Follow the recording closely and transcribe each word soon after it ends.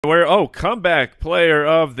Comeback player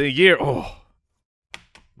of the year. Oh,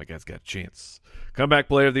 my guy's got a chance. Comeback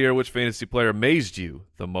player of the year. Which fantasy player amazed you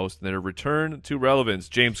the most in their return to relevance?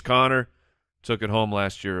 James Conner took it home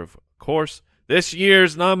last year, of course. This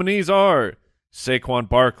year's nominees are Saquon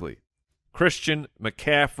Barkley, Christian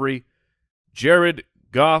McCaffrey, Jared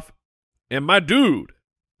Goff, and my dude,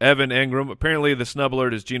 Evan Engram. Apparently the snub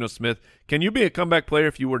alert is Geno Smith. Can you be a comeback player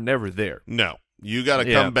if you were never there? No. You got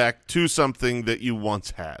to come back to something that you once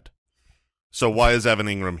had. So why is Evan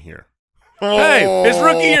Engram here? Hey, his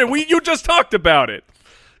rookie year. You just talked about it.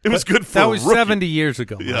 It was good for that was rookie. 70 years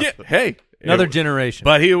ago. Yeah. Hey, another generation.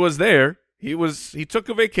 But he was there. He took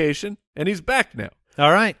a vacation, and he's back now.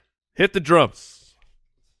 All right. Hit the drums.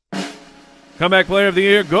 Comeback player of the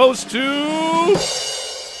year goes to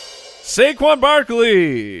Saquon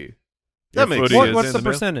Barkley. That makes sense. What's the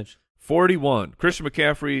percentage? 41. Christian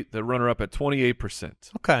McCaffrey, the runner-up at 28%.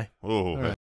 Okay. Oh,